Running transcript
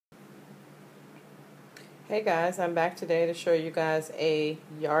Hey guys, I'm back today to show you guys a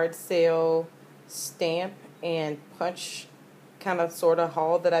yard sale stamp and punch kind of sort of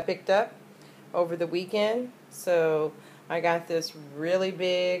haul that I picked up over the weekend. So I got this really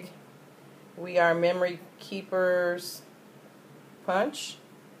big We Are Memory Keepers punch,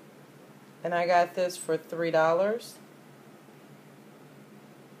 and I got this for $3.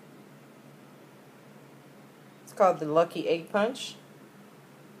 It's called the Lucky Egg Punch.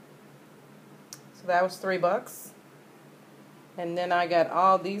 So that was $3. And then I got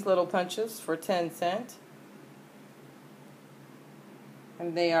all these little punches for 10 cents.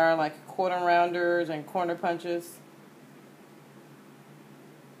 And they are like quarter rounders and corner punches.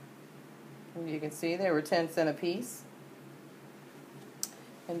 And you can see they were 10 cents a piece.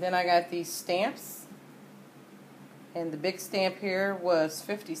 And then I got these stamps. And the big stamp here was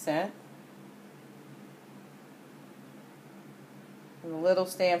 50 cents. And the little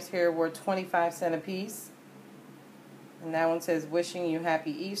stamps here were 25 cents a piece. And that one says, wishing you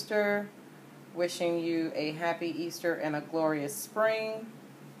happy Easter, wishing you a happy Easter and a glorious spring.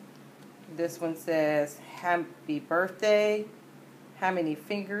 This one says, happy birthday, how many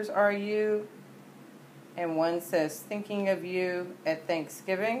fingers are you? And one says, thinking of you at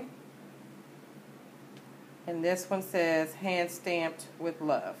Thanksgiving. And this one says, hand stamped with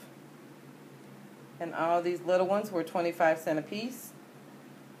love. And all these little ones were 25 cents a piece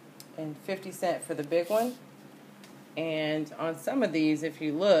and 50 cents for the big one. And on some of these, if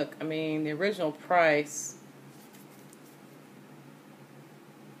you look, I mean, the original price,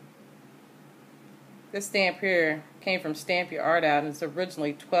 this stamp here came from Stamp Your Art Out, and it's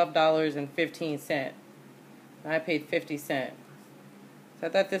originally $12.15. I paid 50 cents. So I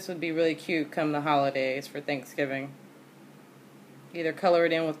thought this would be really cute come the holidays for Thanksgiving. Either color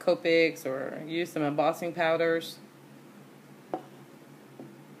it in with Copics or use some embossing powders.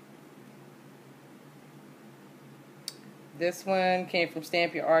 This one came from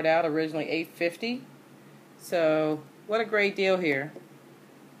Stamp Your Art Out, originally $8.50. So what a great deal here.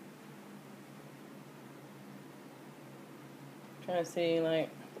 Trying to see, like,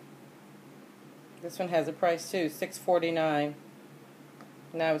 this one has a price too, $6.49.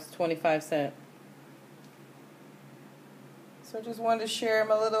 Now it's 25 cents. So just wanted to share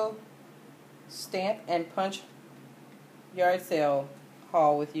my little stamp and punch yard sale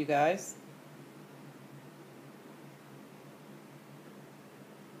haul with you guys.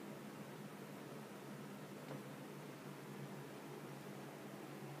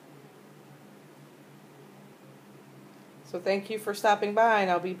 So thank you for stopping by, and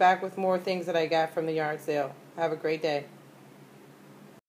I'll be back with more things that I got from the yard sale. Have a great day.